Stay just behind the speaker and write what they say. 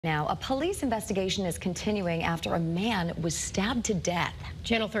Now, a police investigation is continuing after a man was stabbed to death.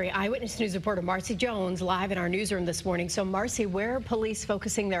 Channel 3 Eyewitness News reporter Marcy Jones live in our newsroom this morning. So, Marcy, where are police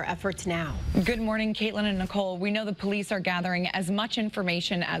focusing their efforts now? Good morning, Caitlin and Nicole. We know the police are gathering as much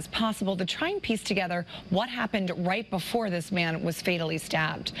information as possible to try and piece together what happened right before this man was fatally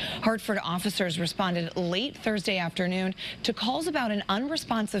stabbed. Hartford officers responded late Thursday afternoon to calls about an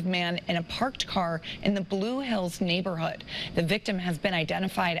unresponsive man in a parked car in the Blue Hills neighborhood. The victim has been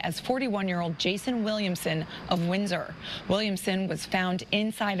identified as 41-year-old Jason Williamson of Windsor. Williamson was found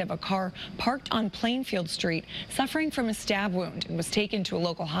inside of a car parked on Plainfield Street, suffering from a stab wound, and was taken to a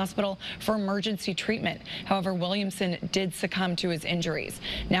local hospital for emergency treatment. However, Williamson did succumb to his injuries.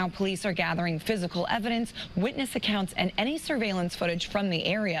 Now police are gathering physical evidence, witness accounts, and any surveillance footage from the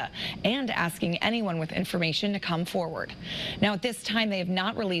area, and asking anyone with information to come forward. Now, at this time, they have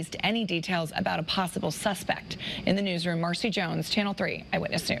not released any details about a possible suspect. In the newsroom, Marcy Jones, Channel 3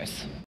 Eyewitness News.